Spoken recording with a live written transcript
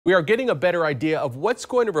We are getting a better idea of what's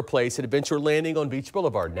going to replace an Adventure Landing on Beach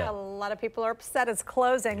Boulevard now. A lot of people are upset it's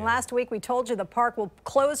closing. Last week we told you the park will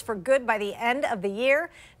close for good by the end of the year.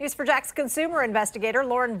 News4Jack's consumer investigator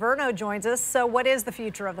Lauren Verno joins us. So what is the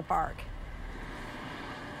future of the park?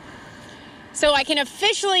 So I can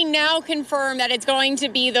officially now confirm that it's going to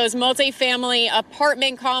be those multifamily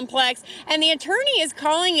apartment complex, and the attorney is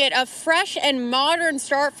calling it a fresh and modern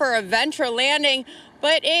start for Adventure Landing,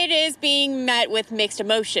 but it is being met with mixed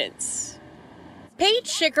emotions. Paige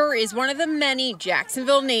Schicker is one of the many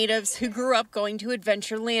Jacksonville natives who grew up going to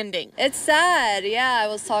Adventure Landing. It's sad. Yeah, I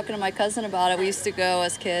was talking to my cousin about it. We used to go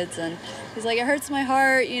as kids, and he's like, it hurts my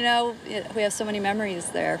heart. You know, we have so many memories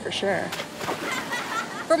there for sure.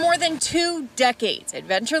 For more than 2 decades,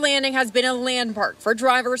 Adventure Landing has been a landmark for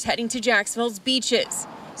drivers heading to Jacksonville's beaches.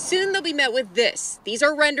 Soon they'll be met with this. These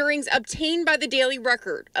are renderings obtained by the Daily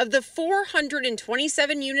Record of the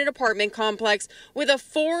 427-unit apartment complex with a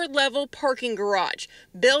 4-level parking garage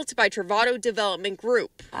built by Travato Development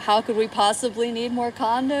Group. How could we possibly need more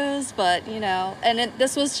condos? But, you know, and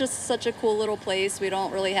this was just such a cool little place. We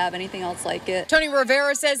don't really have anything else like it. Tony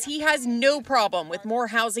Rivera says he has no problem with more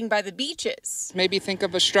housing by the beaches. Maybe think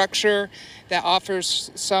of a structure that offers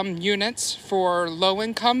some units for low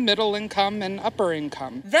income, middle income, and upper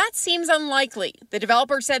income. That seems unlikely. The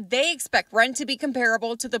developer said they expect rent to be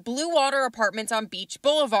comparable to the Blue Water apartments on Beach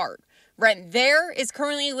Boulevard. Rent there is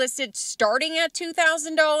currently listed starting at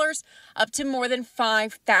 $2,000 up to more than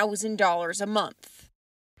 $5,000 a month.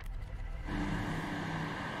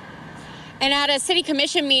 And at a city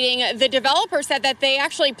commission meeting, the developer said that they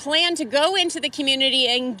actually plan to go into the community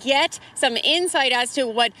and get some insight as to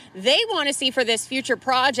what they want to see for this future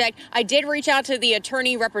project. I did reach out to the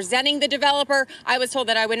attorney representing the developer. I was told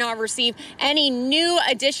that I would not receive any new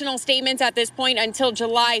additional statements at this point until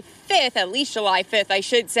July 5th, at least July 5th, I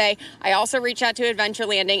should say. I also reached out to Adventure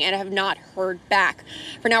Landing and have not heard back.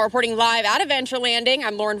 For now, reporting live at Adventure Landing,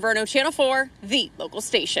 I'm Lauren Verno, Channel 4, the local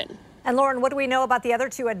station. And Lauren, what do we know about the other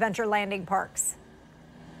 2 Adventure Landing parks?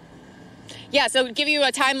 Yeah, so give you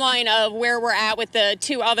a timeline of where we're at with the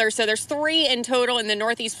 2 others. So there's 3 in total in the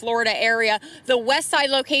Northeast Florida area. The West Side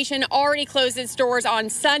location already closed its doors on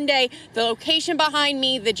Sunday. The location behind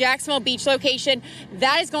me, the Jacksonville Beach location,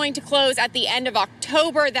 that is going to close at the end of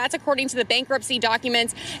October. That's according to the bankruptcy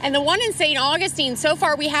documents. And the one in St. Augustine, so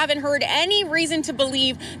far we haven't heard any reason to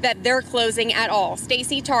believe that they're closing at all.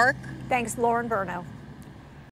 Stacey Tark. Thanks, Lauren Verno.